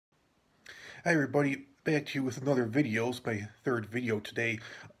Hi everybody, back to you with another video. It's my third video today.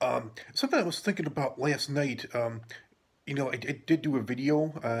 Something I was thinking about last night. I did do a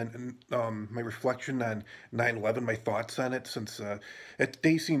video on my reflection on 9/11, my thoughts on it, since that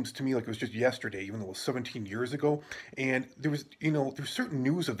day seems to me like it was just yesterday, even though it was 17 years ago. And there's certain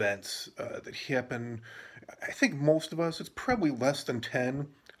news events that happen. I think most of us, it's probably less than 10.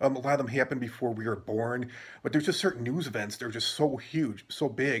 A lot of them happened before we were born, but there's just certain news events that are just so huge, so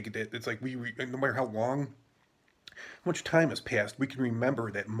big that it's like no matter how much time has passed, we can remember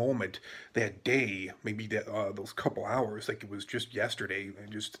that moment, that day, maybe those couple hours, like it was just yesterday,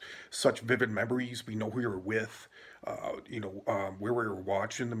 and just such vivid memories. We know who we were with, where we were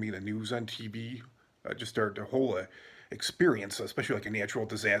watching. I mean, the news on TV, just the whole experience, especially like a natural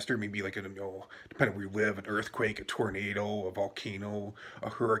disaster, maybe like depending where you live, an earthquake, a tornado, a volcano, a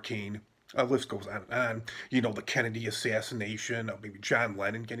hurricane. List goes on and on. The Kennedy assassination, maybe John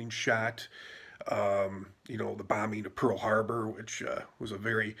Lennon getting shot, the bombing of Pearl Harbor, which was a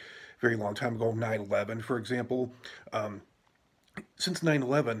very, very long time ago, 9/11, for example. Since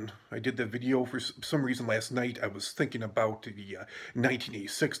 9/11, I did the video for some reason last night. I was thinking about the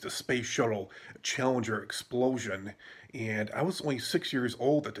 1986, the Space Shuttle Challenger explosion, and I was only 6 years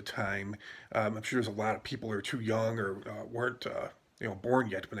old at the time. I'm sure there's a lot of people who are too young or weren't born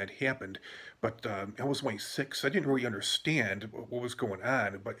yet when that happened. But I was only six. I didn't really understand what was going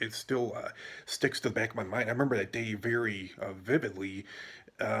on, but it still sticks to the back of my mind. I remember that day very vividly.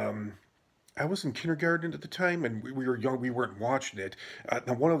 Um, I was in kindergarten at the time, and we were young. We weren't watching it.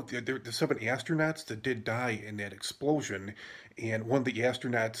 Now, one of the seven astronauts that did die in that explosion, and one of the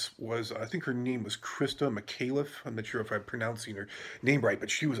astronauts was, I think her name was Krista McAuliffe. I'm not sure if I'm pronouncing her name right, but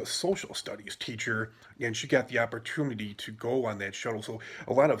she was a social studies teacher, and she got the opportunity to go on that shuttle. So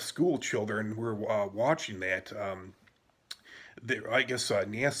a lot of school children were watching that. I guess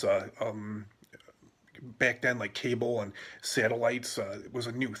NASA. Back then, like cable and satellites was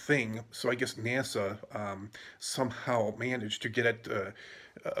a new thing. So I guess NASA somehow managed to get the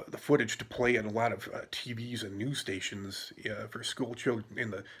footage to play on a lot of TVs and news stations for school children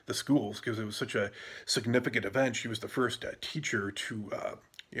in the schools, because it was such a significant event. She was the first teacher to.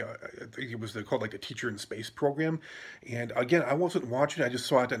 I think it was called like the Teacher in Space program. And again, I wasn't watching. I just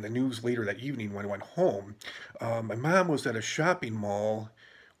saw it on the news later that evening when I went home. My mom was at a shopping mall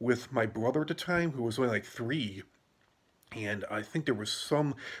with my brother at the time, who was only like three. And I think there was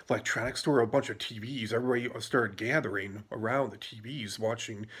some electronics store, a bunch of TVs. Everybody started gathering around the TVs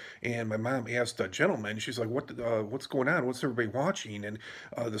watching. And my mom asked a gentleman, she's like, what's going on? What's everybody watching? And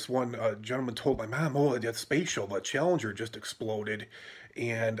this one gentleman told my mom, oh, that space shuttle, that Challenger just exploded.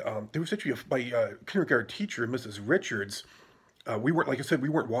 And there was actually my kindergarten teacher, Mrs. Richards. We weren't, like I said, we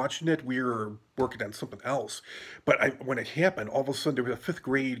weren't watching it. We were working on something else. But when it happened, all of a sudden there was a fifth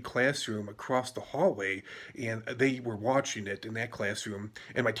grade classroom across the hallway, and they were watching it in that classroom.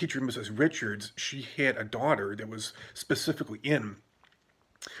 And my teacher, Mrs. Richards, she had a daughter that was specifically in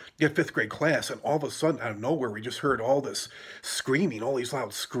the fifth grade class, and all of a sudden, out of nowhere, we just heard all this screaming, all these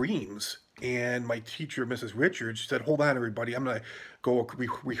loud screams. And my teacher, Mrs. Richards, said, "Hold on, everybody. I'm gonna go."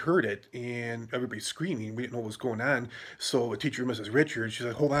 We heard it, and everybody's screaming. We didn't know what was going on. So the teacher, Mrs. Richards, she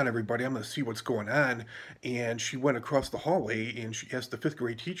said, "Hold on, everybody. I'm gonna see what's going on." And she went across the hallway, and she asked the fifth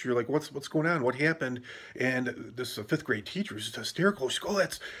grade teacher, like, "What's going on? What happened?" And this fifth grade teacher was just hysterical. She goes,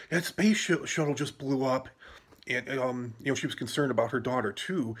 "Oh, that space shuttle just blew up." And she was concerned about her daughter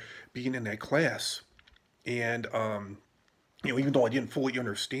too, being in that class. And even though I didn't fully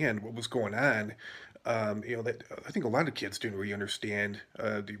understand what was going on, that I think a lot of kids didn't really understand.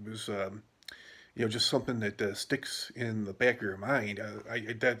 It was, just something that sticks in the back of your mind.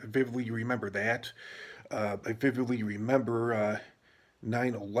 I that vividly remember that. I vividly remember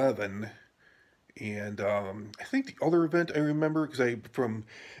 9/11. And I think the other event I remember, because I'm from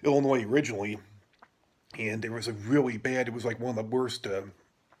Illinois originally, and there was a really bad, it was like one of the worst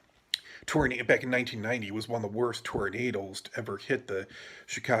tornado back in 1990. It was one of the worst tornadoes to ever hit the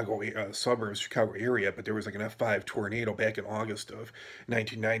Chicago suburbs, Chicago area. But there was like an F5 tornado back in August of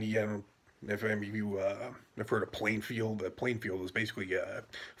 1990. I don't know if any of you have heard of Plainfield. Plainfield is basically a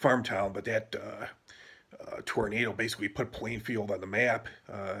farm town, but that tornado basically put Plainfield on the map.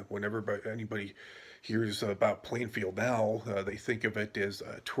 Whenever anybody hears about Plainfield now, they think of it as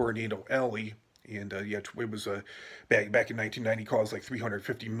Tornado Alley. And yeah, it was back in 1990, caused like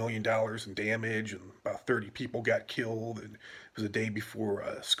 $350 million in damage, and about 30 people got killed. And it was a day before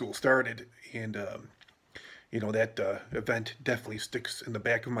school started, and that event definitely sticks in the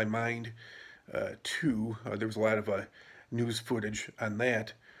back of my mind too. There was a lot of news footage on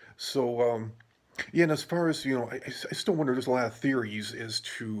that. So Yeah, and as far as, I still wonder, there's a lot of theories as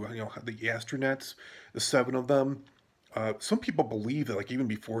to, how the astronauts, the seven of them, some people believe that, like, even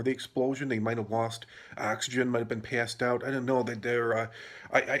before the explosion, they might have lost oxygen, might have been passed out. I don't know that they're,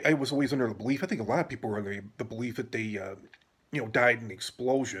 I was always under the belief, I think a lot of people were under the belief that they, died in the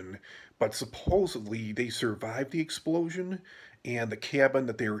explosion, but supposedly they survived the explosion, and the cabin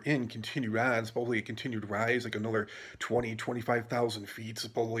that they were in continued on. Supposedly it continued to rise like another 20, 25,000 feet.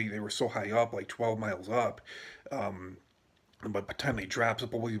 Supposedly they were so high up, like 12 miles up. Um, but by the time they dropped,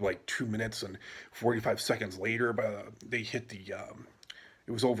 supposedly like 2 minutes and 45 seconds later, they hit the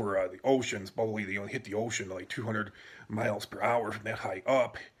it was over the ocean. Supposedly they only hit the ocean like 200 miles per hour from that high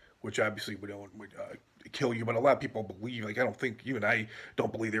up, which obviously would kill you. But a lot of people believe, like, I don't think, even I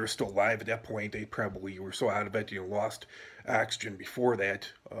don't believe they were still alive at that point. They probably were so out of it, lost oxygen before that.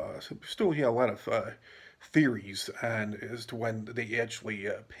 So still, yeah, a lot of theories on as to when they actually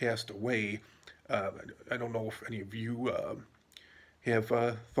passed away. Uh, I don't know if any of you have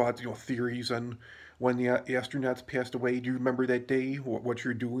thought, theories on when the astronauts passed away. Do you remember that day? What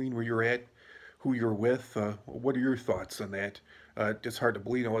you're doing, where you're at, who you're with? What are your thoughts on that? It's hard to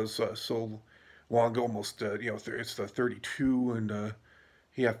believe it was so long ago, almost, it's the 32 and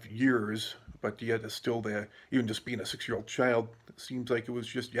half years, but yet it's still there. Even just being a 6-year-old child, it seems like it was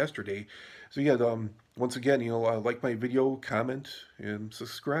just yesterday. So yeah, once again, like my video, comment, and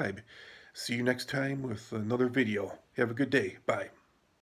subscribe. See you next time with another video. Have a good day. Bye.